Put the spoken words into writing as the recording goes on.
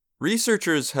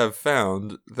Researchers have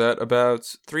found that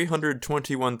about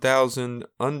 321,000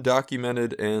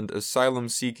 undocumented and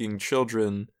asylum-seeking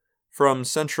children from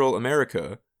Central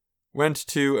America went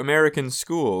to American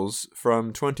schools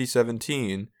from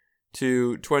 2017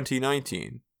 to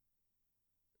 2019.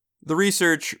 The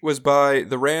research was by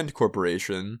the RAND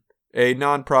Corporation, a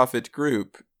nonprofit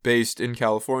group based in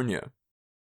California.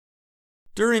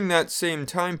 During that same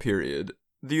time period,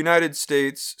 the United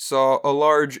States saw a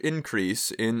large increase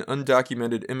in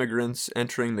undocumented immigrants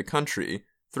entering the country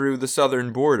through the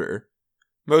southern border,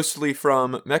 mostly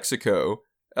from Mexico,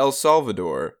 El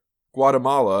Salvador,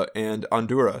 Guatemala, and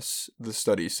Honduras, the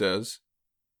study says.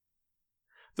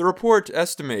 The report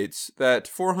estimates that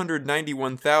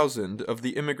 491,000 of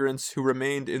the immigrants who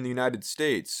remained in the United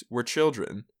States were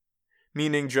children,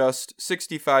 meaning just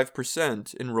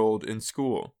 65% enrolled in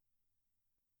school.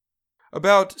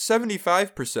 About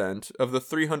 75% of the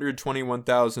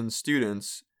 321,000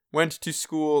 students went to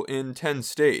school in 10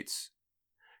 states: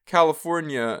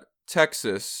 California,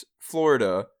 Texas,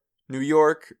 Florida, New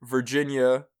York,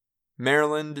 Virginia,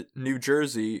 Maryland, New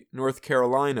Jersey, North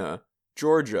Carolina,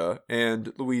 Georgia,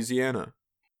 and Louisiana.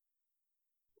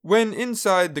 When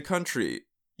inside the country,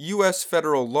 U.S.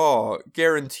 federal law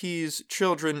guarantees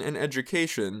children an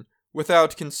education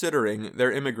without considering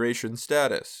their immigration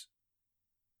status.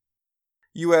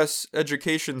 U.S.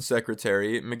 Education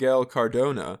Secretary Miguel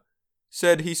Cardona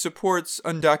said he supports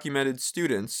undocumented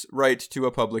students' right to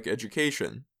a public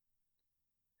education.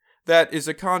 That is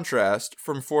a contrast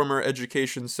from former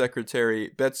Education Secretary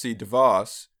Betsy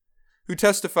DeVos, who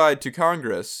testified to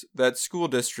Congress that school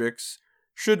districts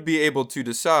should be able to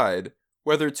decide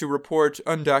whether to report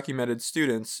undocumented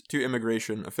students to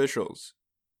immigration officials.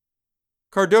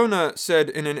 Cardona said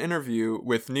in an interview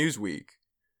with Newsweek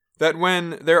that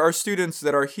when there are students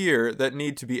that are here that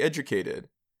need to be educated,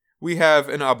 we have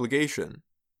an obligation.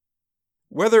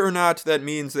 Whether or not that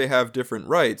means they have different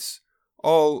rights,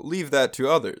 I'll leave that to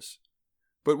others.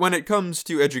 But when it comes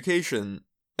to education,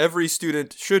 every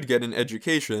student should get an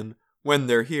education when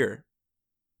they're here.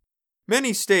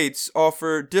 Many states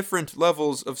offer different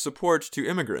levels of support to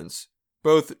immigrants,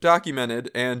 both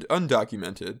documented and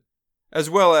undocumented, as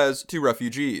well as to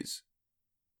refugees.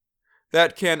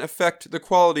 That can affect the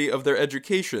quality of their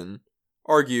education,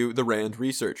 argue the RAND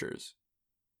researchers.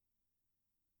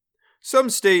 Some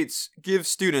states give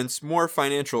students more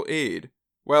financial aid,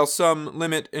 while some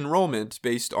limit enrollment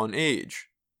based on age.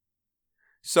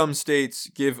 Some states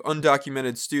give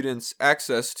undocumented students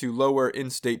access to lower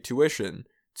in-state tuition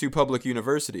to public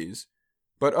universities,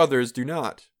 but others do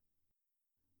not.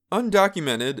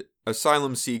 Undocumented,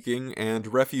 asylum-seeking,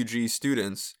 and refugee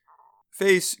students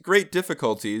face great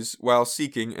difficulties while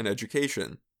seeking an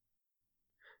education.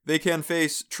 They can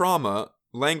face trauma,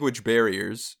 language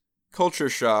barriers, culture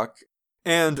shock,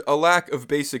 and a lack of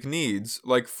basic needs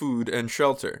like food and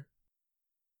shelter.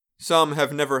 Some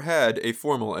have never had a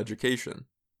formal education.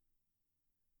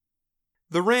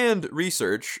 The RAND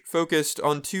research focused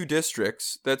on 2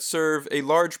 districts that serve a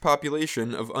large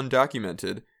population of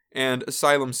undocumented and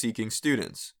asylum-seeking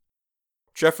students: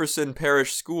 Jefferson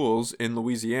Parish Schools in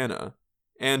Louisiana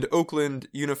and Oakland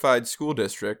Unified School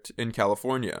District in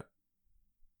California.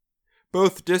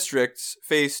 Both districts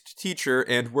faced teacher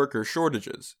and worker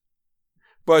shortages,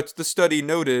 but the study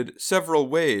noted several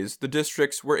ways the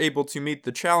districts were able to meet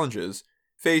the challenges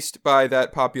faced by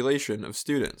that population of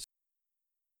students.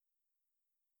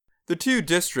 The 2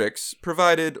 districts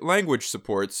provided language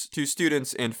supports to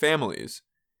students and families,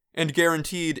 and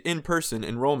guaranteed in-person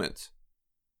enrollment.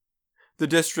 The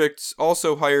districts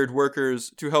also hired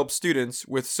workers to help students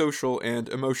with social and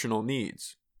emotional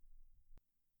needs.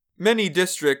 Many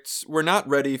districts were not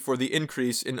ready for the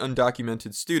increase in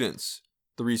undocumented students,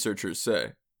 the researchers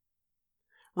say.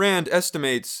 RAND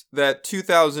estimates that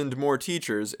 2,000 more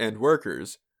teachers and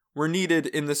workers were needed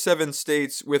in the 7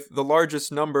 states with the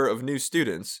largest number of new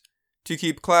students to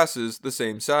keep classes the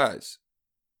same size.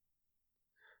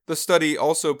 The study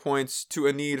also points to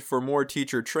a need for more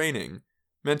teacher training,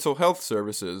 mental health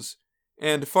services,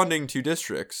 and funding to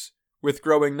districts with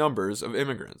growing numbers of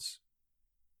immigrants.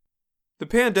 The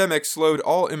pandemic slowed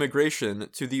all immigration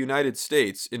to the United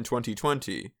States in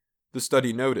 2020, the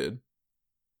study noted.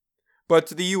 But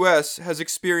the U.S. has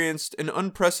experienced an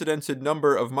unprecedented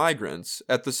number of migrants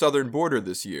at the southern border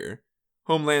this year,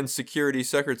 Homeland Security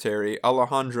Secretary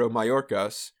Alejandro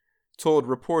Mayorkas told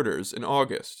reporters in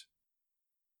August.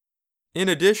 In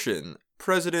addition,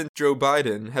 President Joe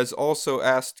Biden has also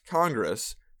asked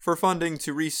Congress for funding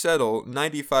to resettle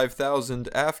 95,000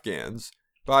 Afghans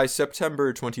by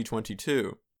September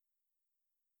 2022.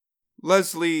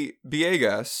 Leslie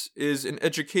Villegas is an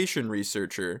education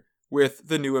researcher with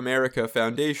the New America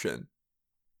Foundation.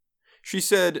 She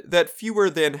said that fewer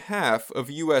than half of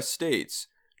U.S. states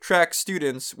track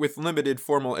students with limited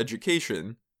formal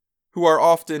education, who are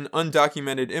often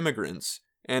undocumented immigrants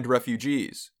and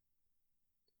refugees.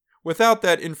 Without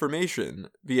that information,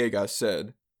 Villegas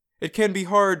said, it can be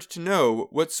hard to know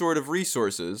what sort of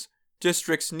resources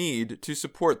districts need to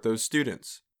support those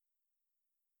students.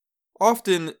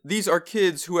 Often, these are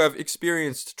kids who have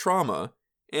experienced trauma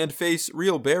and face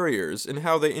real barriers in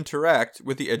how they interact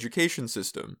with the education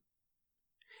system.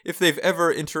 If they've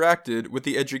ever interacted with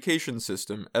the education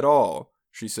system at all,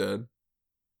 she said.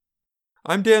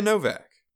 I'm Dan Novak.